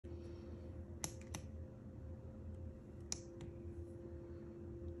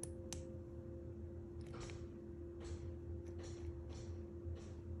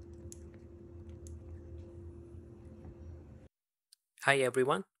Hi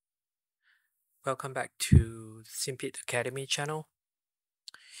everyone, welcome back to Simpit Academy channel.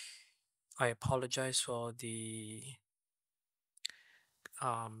 I apologize for the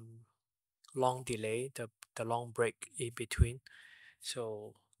um, long delay, the long break in between.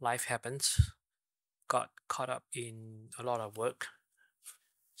 So life happens, got caught up in a lot of work.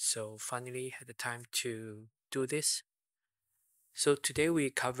 So finally had the time to do this. So today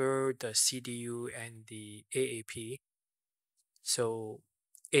we cover the CDU and the AAP. So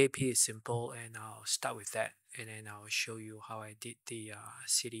AAP is simple and I'll start with that and then I'll show you how I did the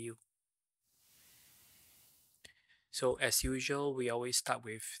CDU. So as usual, we always start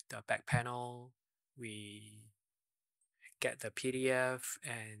with the back panel. We get the PDF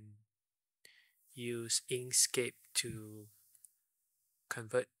and use Inkscape to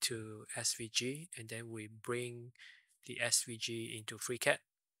convert to SVG, and then we bring the SVG into FreeCAD,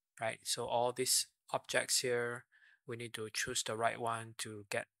 right? So all these objects here, we need to choose the right one to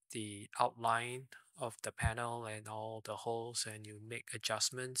get the outline of the panel and all the holes, and you make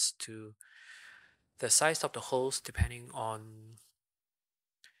adjustments to the size of the holes depending on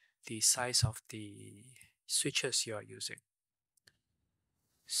the size of the switches you are using.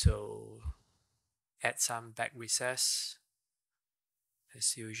 So add some back recess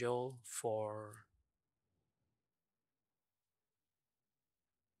as usual for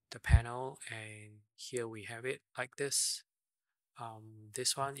the panel, and here we have it like this.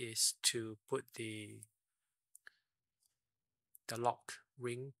 This one is to put the lock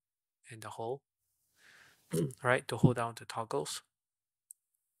ring and the hole, right, to hold down the toggles.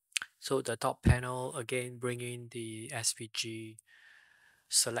 So the top panel, again, bring in the SVG,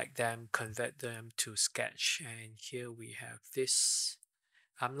 select them, convert them to sketch, and here we have this.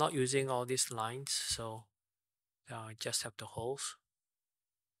 I'm not using all these lines, so just have the holes.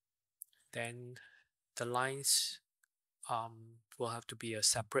 Then the lines will have to be a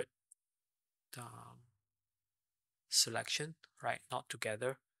separate um, selection, right? Not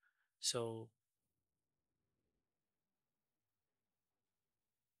together. So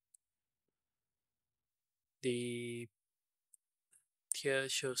the here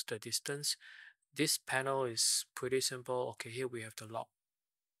shows the distance. This panel is pretty simple. Okay, here we have the lock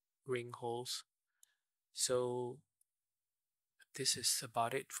ring holes. So this is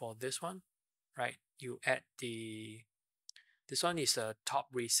about it for this one, right? You add this one is a top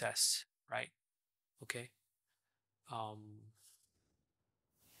recess, right? Okay. Um,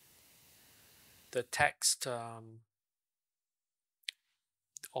 the text,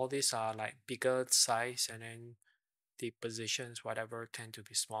 all these are like bigger size, and then the positions, whatever, tend to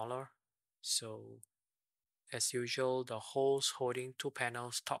be smaller. So as usual, the holes holding two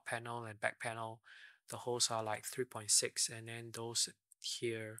panels, top panel and back panel, the holes are like 3.6, and then those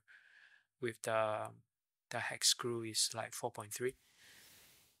here with the hex screw is like 4.3.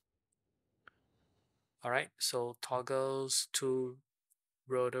 All right, so toggles, two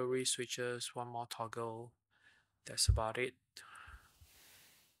rotary switches, one more toggle. That's about it.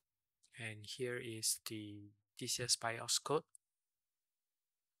 And here is the DCS BIOS code.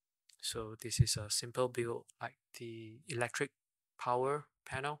 So this is a simple build like the electric power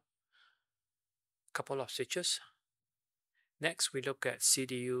panel, couple of switches. Next, we look at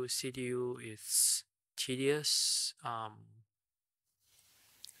CDU. CDU is tedious,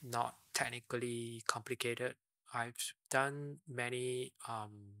 not technically complicated. I've done many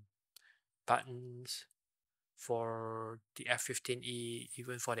buttons for the F15E,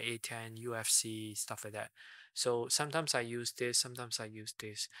 even for the A10, UFC, stuff like that. So sometimes I use this, sometimes I use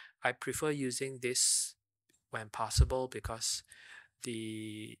this. I prefer using this when possible because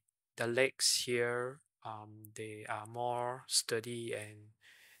the the legs here they are more sturdy and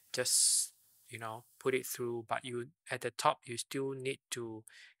just put it through, but you at the top you still need to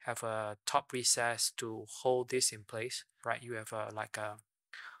have a top recess to hold this in place, right? You have a like a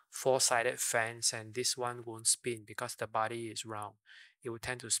four-sided fence, and this one won't spin because the body is round. It will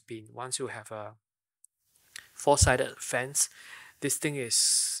tend to spin. Once you have a four-sided fence, this thing is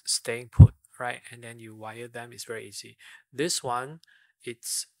staying put, right? And then you wire them. It's very easy. This one,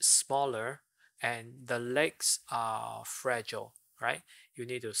 it's smaller and the legs are fragile, right? You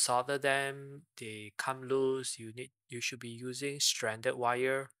need to solder them. They come loose. You should be using stranded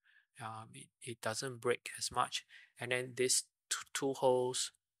wire. It doesn't break as much. And then these two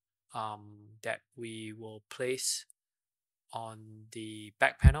holes that we will place on the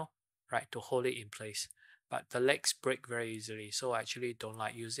back panel, right, to hold it in place. But the legs break very easily, so I actually don't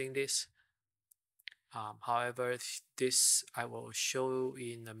like using this. However, this I will show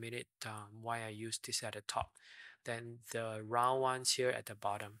in a minute why I use this at the top. Then the round ones here at the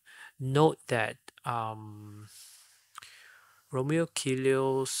bottom. Note that Romeo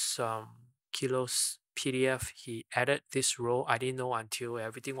Kilos PDF, he added this row. I didn't know until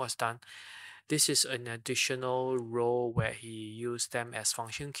everything was done. This is an additional row where he used them as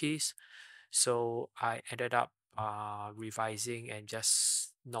function keys. So I ended up revising and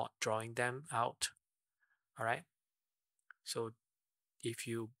just not drawing them out. All right. So if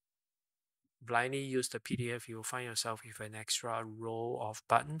you blindly use the PDF, you will find yourself with an extra row of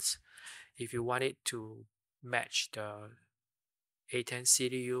buttons. If you want it to match the A-10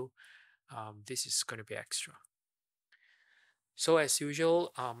 CDU, this is going to be extra. So as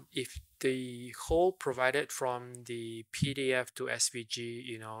usual, if the hole provided from the PDF to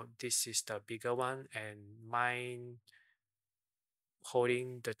SVG, this is the bigger one, and mine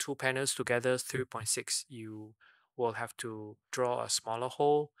holding the two panels together 3.6, you will have to draw a smaller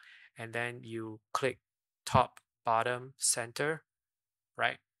hole, and then you click top, bottom, center,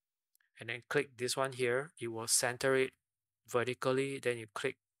 right? And then click this one here, it will center it vertically. Then you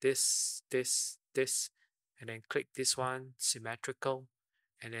click this, and then click this one, symmetrical.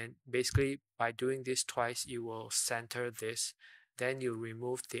 And then basically by doing this twice, you will center this. Then you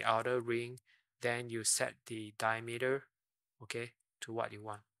remove the outer ring. Then you set the diameter, okay, to what you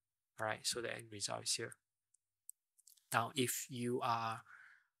want. All right, so the end result is here. Now, if you are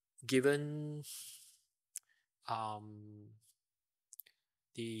given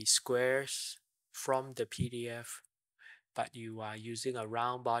the squares from the PDF, but you are using a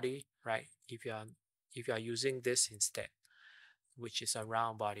round body, right? If you are using this instead, which is a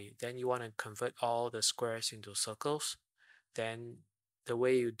round body, then you want to convert all the squares into circles. Then the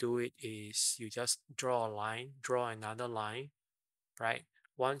way you do it is you just draw a line, draw another line, right?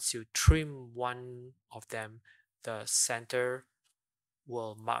 Once you trim one of them, the center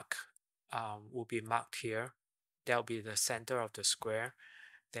will be marked here. That'll be the center of the square.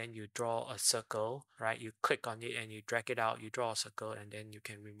 Then you draw a circle, right? You click on it and you drag it out, you draw a circle, and then you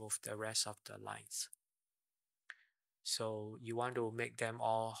can remove the rest of the lines. So you want to make them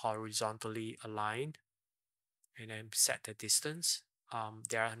all horizontally aligned and then set the distance.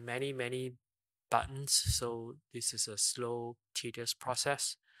 There are many buttons, so this is a slow, tedious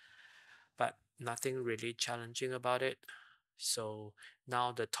process, but nothing really challenging about it. So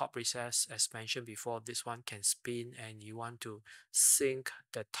now the top recess, as mentioned before, this one can spin, and you want to sink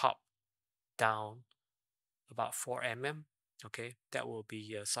the top down about 4 mm. Okay, that will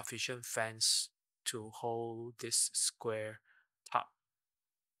be a sufficient fence to hold this square top.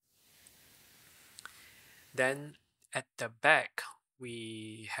 Then at the back,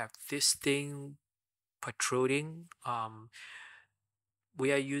 we have this thing protruding.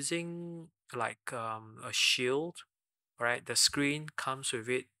 We are using like a shield, right? The screen comes with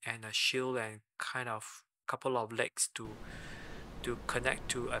it and a shield and kind of couple of legs to connect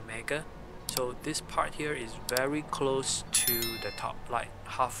to a mega. So this part here is very close to the top, like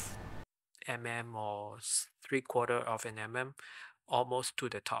half mm or 3/4 of an mm, almost to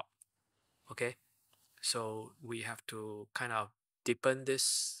the top. Okay, so we have to kind of deepen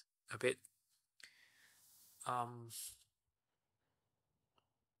this a bit.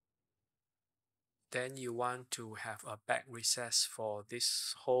 Then you want to have a back recess for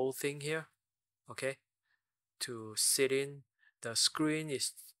this whole thing here, okay, to sit in. The screen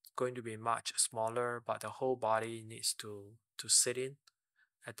is going to be much smaller, but the whole body needs to sit in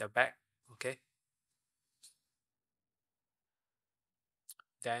at the back, okay.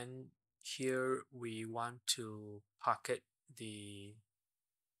 Then here we want to pocket the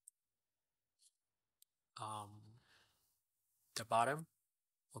bottom,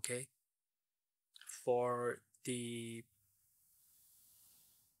 okay. For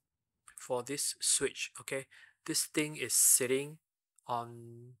this switch, okay, this thing is sitting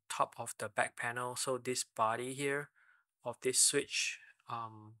on top of the back panel. So this body here of this switch,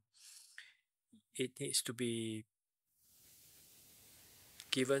 it needs to be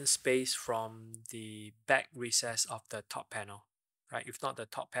given space from the back recess of the top panel, right? If not, the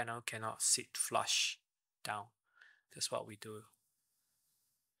top panel cannot sit flush down. That's what we do.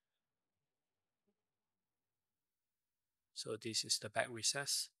 So this is the back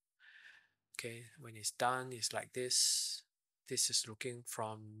recess. Okay, when it's done, it's like this. This is looking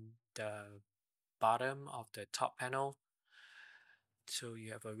from the bottom of the top panel. So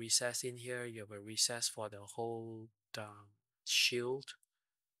you have a recess in here, you have a recess for the whole shield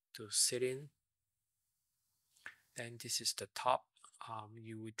to sit in. Then this is the top.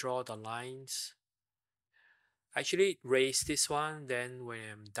 You would draw the lines. I actually raised this one, then when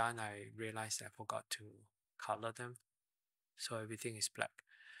I'm done, I realized I forgot to color them. So everything is black.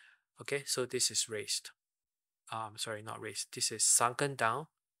 Okay, so this is raised. Sorry, not raised. This is sunken down,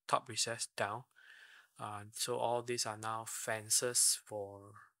 top recess down. So all these are now fences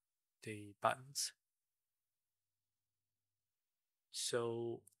for the buttons.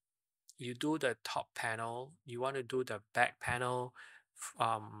 So you do the top panel, you want to do the back panel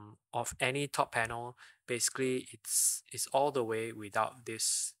of any top panel. Basically it's all the way without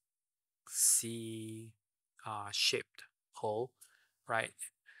this C shaped hole, right?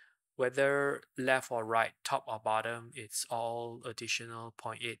 Whether left or right, top or bottom, it's all additional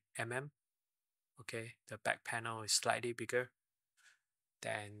 0.8 mm. Okay, the back panel is slightly bigger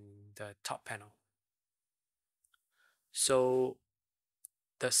than the top panel. So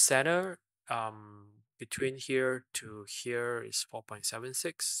the center between here to here is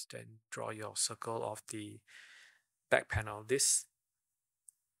 4.76. Then draw your circle of the back panel. This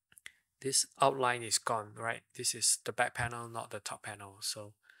outline is gone, right? This is the back panel, not the top panel.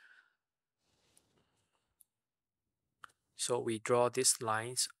 So we draw these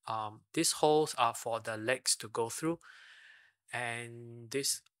lines. These holes are for the legs to go through, and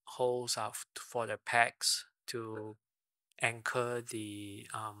these holes are for the pegs to anchor the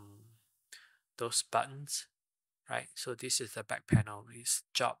those buttons, right? So this is the back panel. Its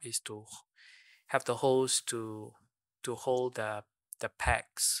job is to have the holes to hold the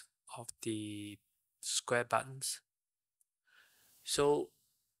pegs of the square buttons. So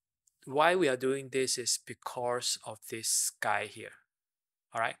why we are doing this is because of this guy here.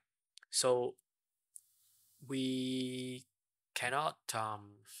 All right. So we cannot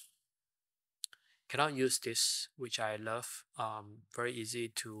use this, which I love. Very easy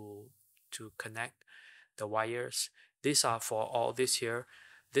to connect the wires. These are for all this here.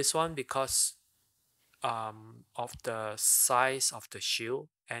 This one because of the size of the shield,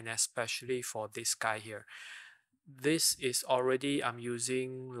 and especially for this guy here. This is already I'm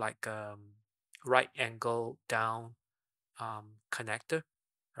using like right angle down connector,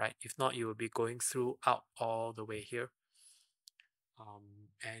 right? If not, you will be going through out all the way here.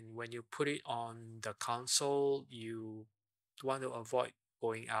 And when you put it on the console, you want to avoid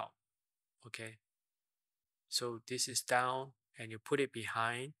going out. Okay, so this is down and you put it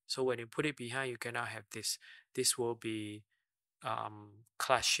behind. So when you put it behind, you cannot have this. This will be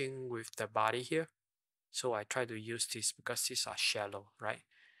clashing with the body here. So I try to use this because these are shallow, right?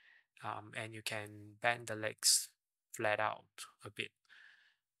 And you can bend the legs flat out a bit.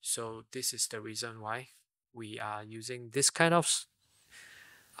 So this is the reason why we are using this kind of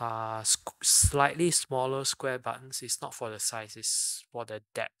slightly smaller square buttons. It's not for the size, it's for the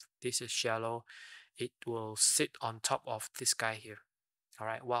depth. This is shallow. It will sit on top of this guy here. All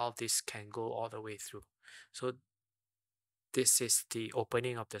right, while this can go all the way through. So this is the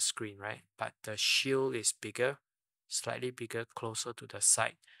opening of the screen, right? But the shield is bigger, slightly bigger, closer to the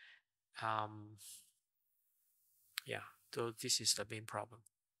side. Yeah, so this is the main problem.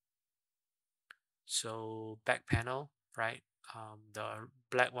 So back panel, right? The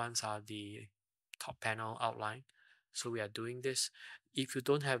black ones are the top panel outline. So we are doing this. If you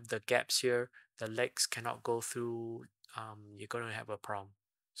don't have the gaps here, the legs cannot go through. You're going to have a problem.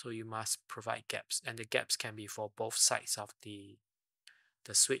 So you must provide gaps, and the gaps can be for both sides of the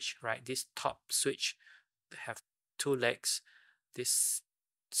switch, right? This top switch have two legs. This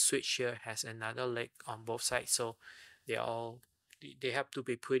switch here has another leg on both sides. So they have to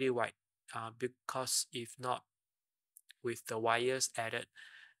be pretty wide, because if not, with the wires added,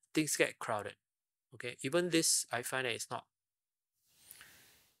 things get crowded. Okay, even this I find that it's not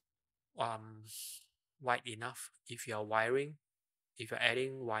wide enough. If you're wiring, if you're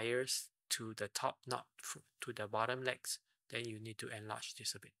adding wires to the top, not to the bottom legs, then you need to enlarge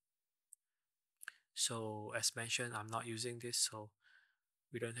this a bit. So as mentioned, I'm not using this, so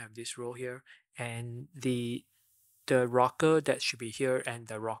we don't have this row here. And the rocker that should be here and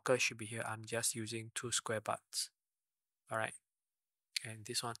the rocker should be here. I'm just using two square buttons. All right, and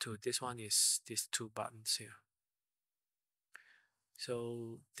this one too. This one is these two buttons here.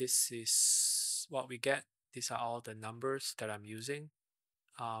 So this is what we get. These are all the numbers that I'm using.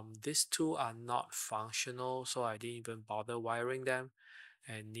 These two are not functional, so I didn't even bother wiring them,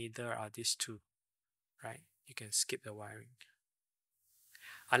 and neither are these two, right? You can skip the wiring.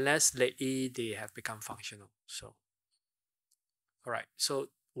 Unless lately they have become functional. So, all right. So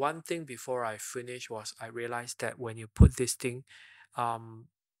one thing before I finish was I realized that when you put this thing,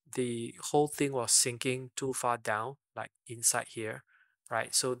 the whole thing was sinking too far down, like inside here,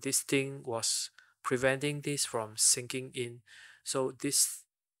 right? So this thing was preventing this from sinking in. So this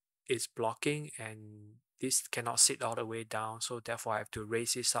is blocking and this cannot sit all the way down. So therefore I have to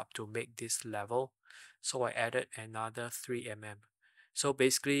raise this up to make this level. So I added another 3 mm. So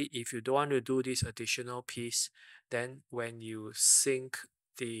basically, if you don't want to do this additional piece, then when you sink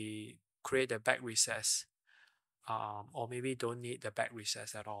the create a back recess, or maybe don't need the back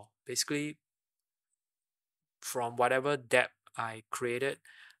recess at all. Basically, from whatever depth I created,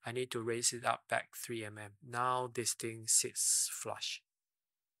 I need to raise it up back 3 mm. Now this thing sits flush.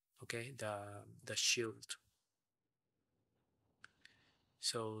 Okay, the shield.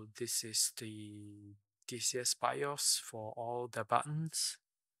 So this is the DCS BIOS for all the buttons,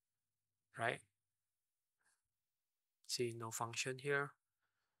 right? See, no function here.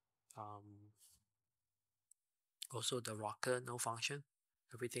 Also the rocker, no function.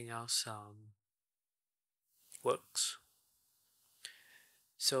 Everything else works.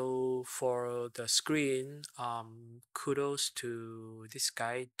 So for the screen, kudos to this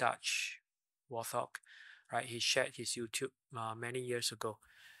guy, DutchWarthog, right? He shared his YouTube many years ago.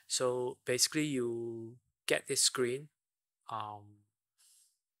 So basically you get this screen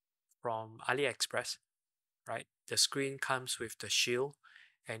from AliExpress, right? The screen comes with the shield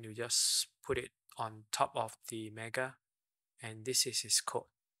and you just put it on top of the Mega, and this is his code,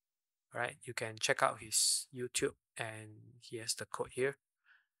 right? You can check out his YouTube and he has the code here,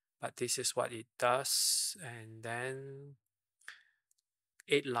 but this is what it does. And then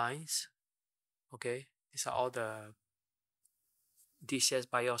 8 lines. Okay, these are all the DCS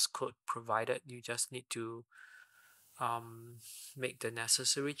BIOS code provided. You just need to make the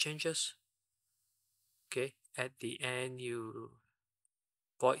necessary changes. Okay, at the end you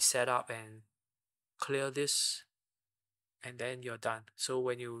void setup and clear this, and then you're done. So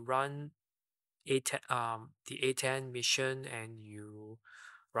when you run the A10 mission and you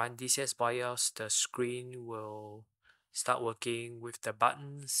run DCS BIOS, the screen will start working with the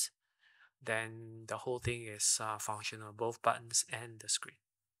buttons. Then the whole thing is functional, both buttons and the screen.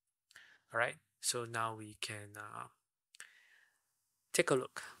 All right, so now we can take a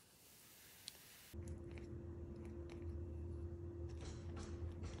look.